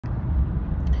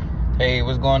Hey,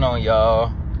 what's going on,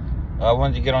 y'all? I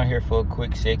wanted to get on here for a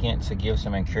quick second to give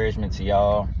some encouragement to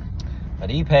y'all.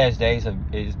 These past days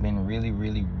it's been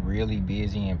really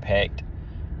busy and packed,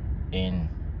 and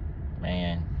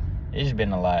man, it's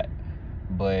been a lot.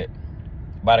 But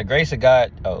by the grace of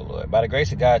God,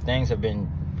 things have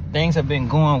been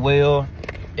going well.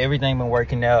 Everything been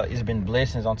working out. It's been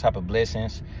blessings on top of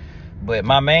blessings. But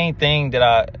my main thing that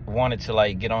I wanted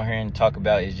to get on here and talk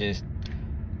about is just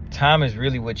time is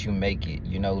really what you make it.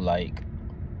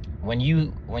 When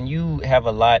you have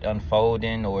a lot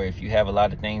unfolding, or if you have a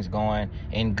lot of things going,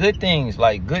 and good things,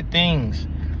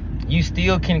 you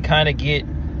still can kind of get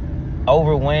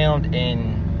overwhelmed,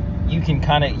 and you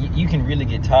can really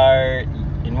get tired.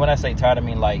 And when I say tired, I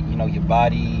mean your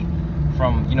body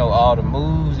from all the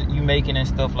moves that you making and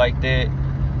stuff like that.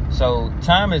 So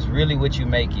time is really what you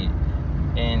make it.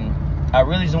 And I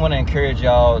really just want to encourage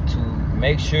y'all to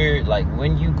make sure,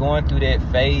 when you going through that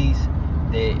phase,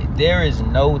 that there is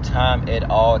no time at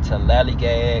all to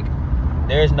lollygag.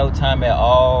 There is no time at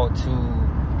all to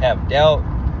have doubt.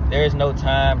 There is no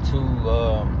time to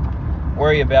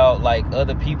worry about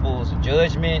other people's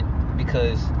judgment,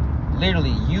 because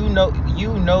literally you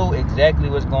know exactly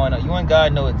what's going on. You and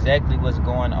God know exactly what's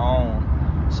going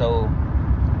on. So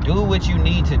do what you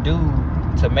need to do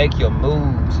to make your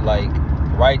moves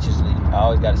righteously. I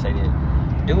always gotta say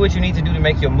that. Do what you need to do to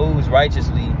make your moves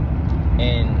righteously,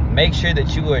 and make sure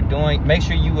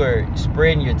you are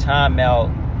spreading your time out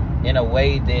in a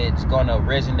way that's gonna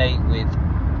resonate with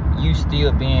you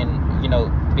still being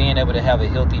able to have a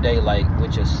healthy day,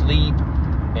 with your sleep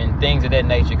and things of that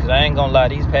nature. Because I ain't gonna lie,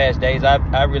 these past days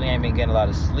I really ain't been getting a lot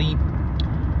of sleep.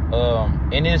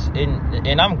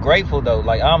 And I'm grateful though.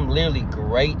 I'm literally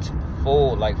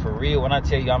grateful, for real. When I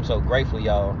tell you I'm so grateful,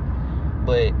 y'all.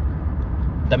 But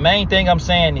the main thing I'm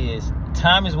saying is,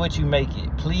 time is what you make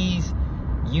it. Please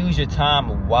use your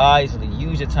time wisely.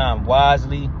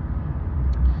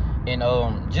 And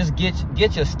just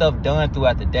get your stuff done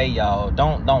throughout the day, y'all.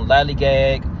 Don't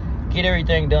lollygag. Get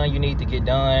everything done you need to get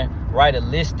done. Write a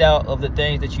list out of the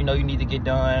things that you need to get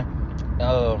done.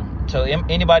 So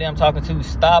anybody I'm talking to,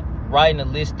 stop writing a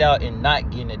list out and not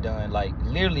getting it done.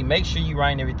 Literally make sure you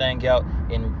writing everything out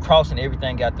and crossing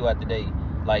everything out throughout the day.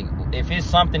 If it's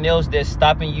something else that's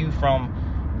stopping you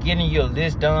from getting your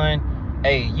list done,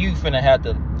 hey, you finna have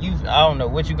to, I don't know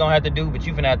what you're gonna have to do, but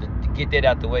you finna have to get that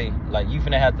out the way. You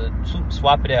finna have to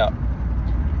swap it out.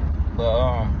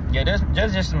 But yeah,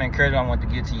 that's just some encouragement I want to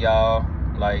get to y'all.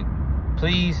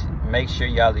 Please make sure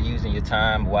y'all are using your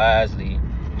time wisely.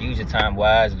 Use your time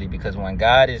wisely, because when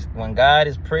God is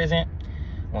present,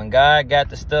 when God got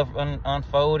the stuff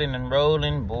unfolding and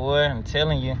rolling, boy, I'm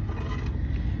telling you,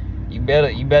 you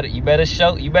better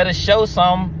show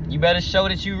something. You better show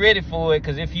that you ready for it,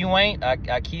 because if you ain't,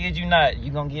 I kid you not,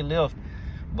 you gonna get left.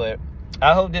 But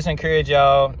I hope this encouraged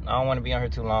y'all. I don't want to be on here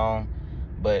too long.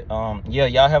 But yeah,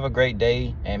 y'all have a great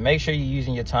day, and make sure you're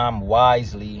using your time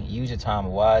wisely. Use your time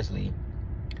wisely.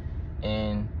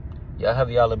 And y'all have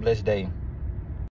a blessed day.